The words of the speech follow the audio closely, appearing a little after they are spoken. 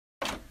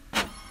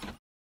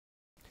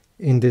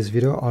In this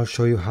video, I'll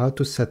show you how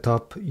to set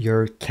up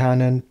your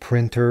Canon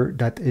printer,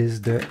 that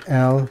is the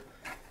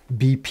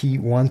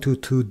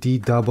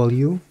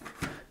LBP122dw,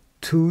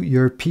 to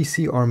your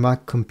PC or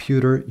Mac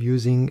computer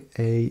using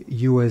a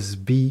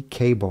USB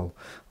cable,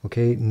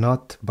 okay,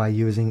 not by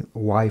using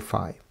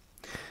Wi-Fi.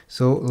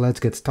 So let's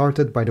get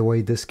started. By the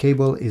way, this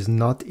cable is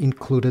not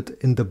included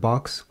in the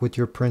box with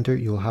your printer.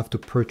 You'll have to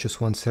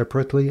purchase one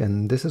separately,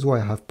 and this is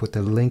why I have put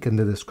a link in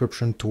the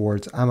description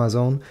towards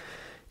Amazon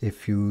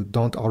if you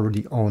don't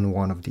already own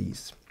one of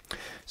these.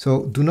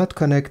 So do not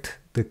connect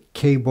the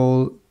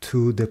cable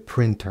to the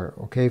printer,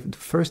 okay? The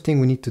first thing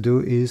we need to do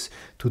is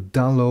to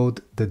download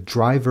the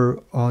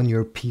driver on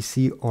your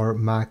PC or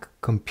Mac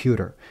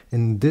computer.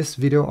 In this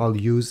video, I'll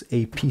use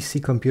a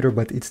PC computer,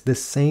 but it's the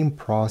same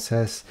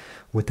process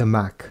with a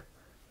Mac.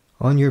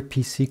 On your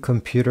PC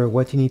computer,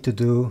 what you need to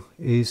do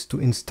is to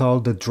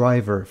install the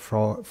driver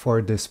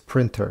for this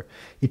printer.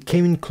 It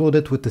came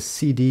included with the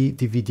CD,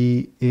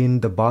 DVD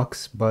in the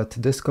box, but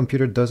this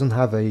computer doesn't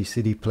have a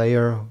CD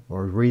player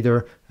or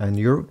reader, and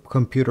your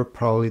computer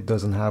probably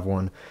doesn't have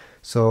one.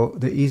 So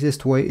the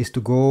easiest way is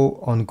to go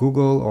on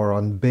Google or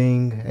on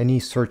Bing, any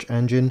search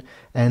engine,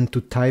 and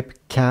to type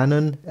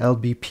Canon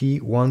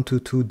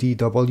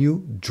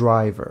LBP122dw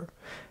driver.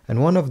 And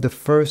one of the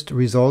first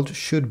results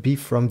should be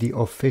from the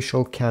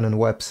official Canon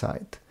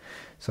website.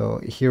 So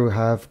here we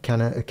have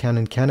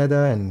Canon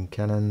Canada and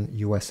Canon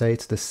USA.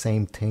 It's the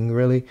same thing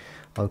really.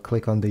 I'll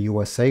click on the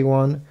USA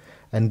one,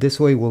 and this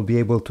way we'll be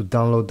able to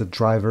download the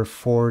driver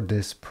for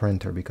this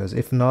printer, because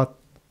if not,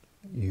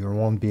 you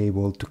won't be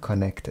able to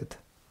connect it.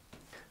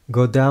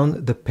 Go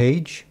down the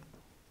page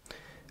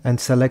and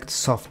select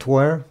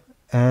software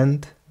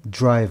and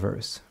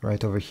drivers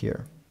right over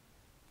here.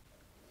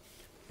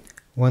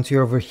 Once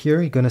you're over here,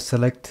 you're going to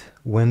select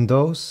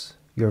Windows,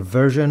 your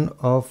version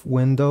of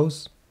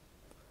Windows.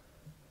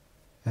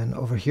 And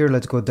over here,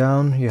 let's go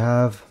down. You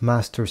have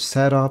master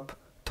setup,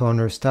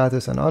 toner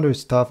status, and other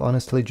stuff.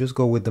 Honestly, just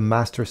go with the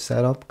master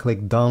setup.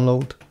 Click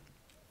download,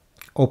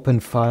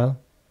 open file.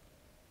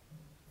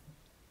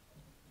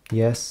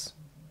 Yes.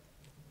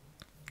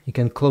 You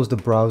can close the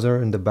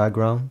browser in the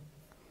background.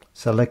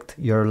 Select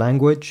your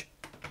language,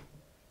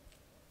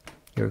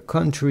 your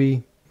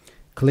country.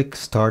 Click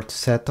start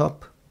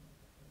setup.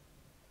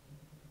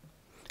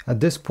 At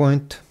this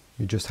point,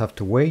 you just have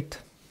to wait,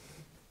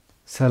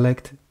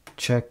 select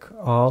check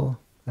all,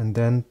 and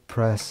then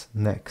press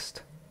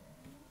next.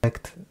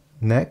 Select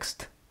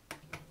next.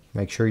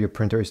 Make sure your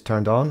printer is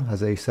turned on,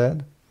 as I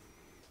said.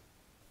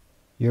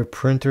 Your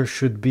printer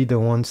should be the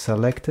one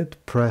selected.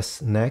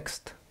 Press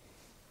next.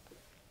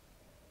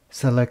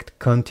 Select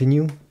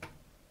continue.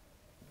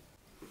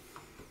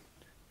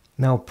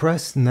 Now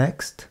press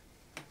next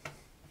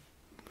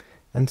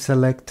and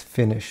select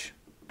finish.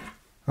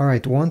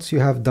 Alright, once you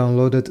have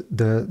downloaded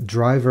the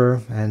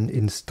driver and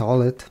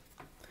install it,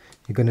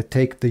 you're going to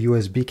take the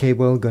USB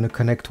cable, going to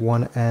connect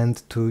one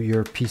end to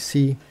your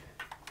PC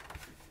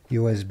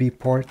USB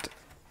port.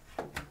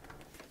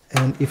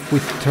 And if we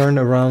turn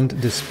around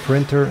this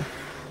printer,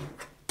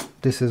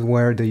 this is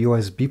where the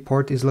USB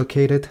port is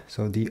located.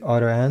 So the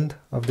other end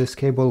of this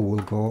cable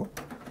will go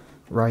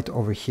right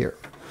over here.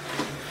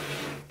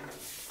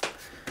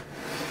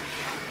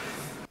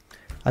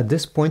 At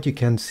this point, you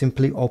can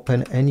simply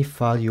open any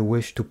file you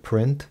wish to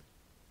print.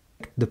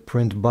 The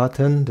print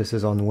button, this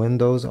is on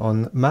Windows.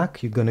 On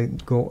Mac, you're going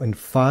to go in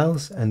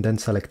Files and then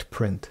select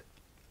Print.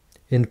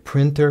 In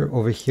Printer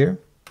over here,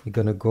 you're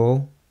going to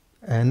go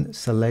and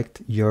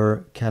select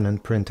your Canon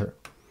printer.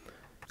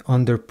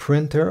 Under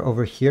Printer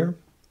over here,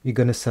 you're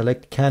going to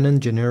select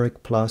Canon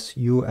Generic Plus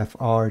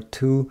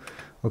UFR2.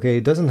 Okay,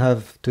 it doesn't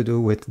have to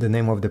do with the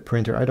name of the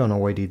printer. I don't know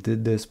why they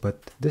did this,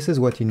 but this is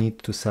what you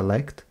need to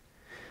select.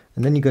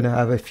 And then you're going to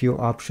have a few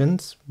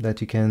options that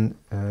you can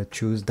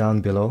choose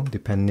down below,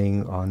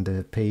 depending on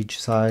the page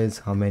size,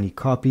 how many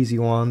copies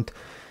you want,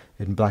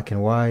 in black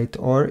and white,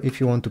 or if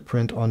you want to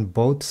print on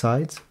both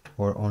sides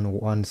or on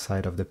one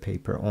side of the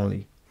paper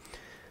only.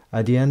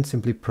 At the end,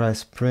 simply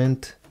press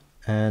print,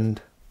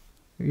 and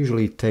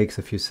usually it takes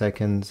a few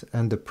seconds,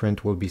 and the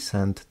print will be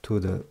sent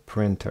to the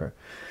printer.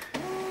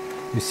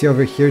 You see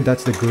over here,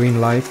 that's the green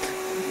light.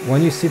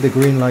 When you see the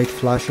green light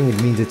flashing,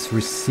 it means it's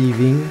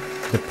receiving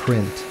the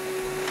print.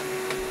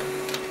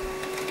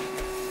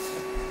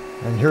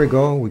 And here we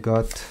go, we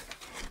got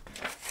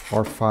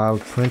our file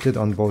printed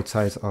on both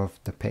sides of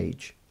the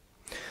page.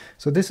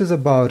 So this is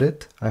about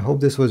it. I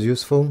hope this was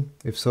useful.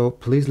 If so,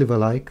 please leave a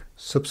like,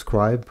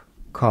 subscribe,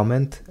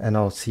 comment, and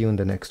I'll see you in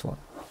the next one.